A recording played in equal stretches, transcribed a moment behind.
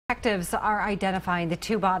Detectives are identifying the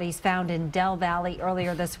two bodies found in Valle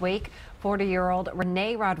earlier this week. 40-year-old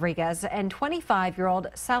Rene Rodriguez and 25-year-old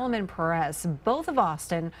Salomon Perez, both of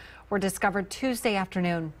Austin, were discovered Tuesday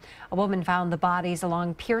afternoon. A woman found the bodies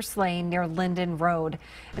along Pierce Lane near Linden Road.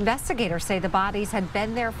 Investigators say the bodies had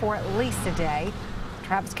been there for at least a day. The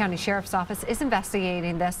Travis County Sheriff's Office is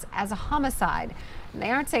investigating this as a homicide. They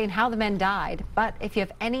aren't saying how the men died, but if you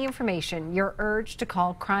have any information, you're urged to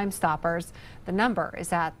call Crime Stoppers. The number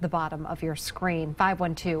is at the bottom of your screen,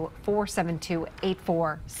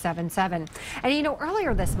 512-472-8477. And you know,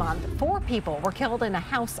 earlier this month, 4 people were killed in a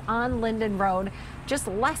house on Linden Road, just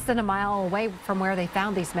less than a mile away from where they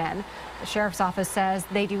found these men. The Sheriff's Office says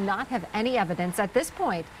they do not have any evidence at this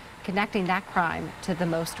point connecting that crime to the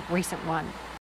most recent one.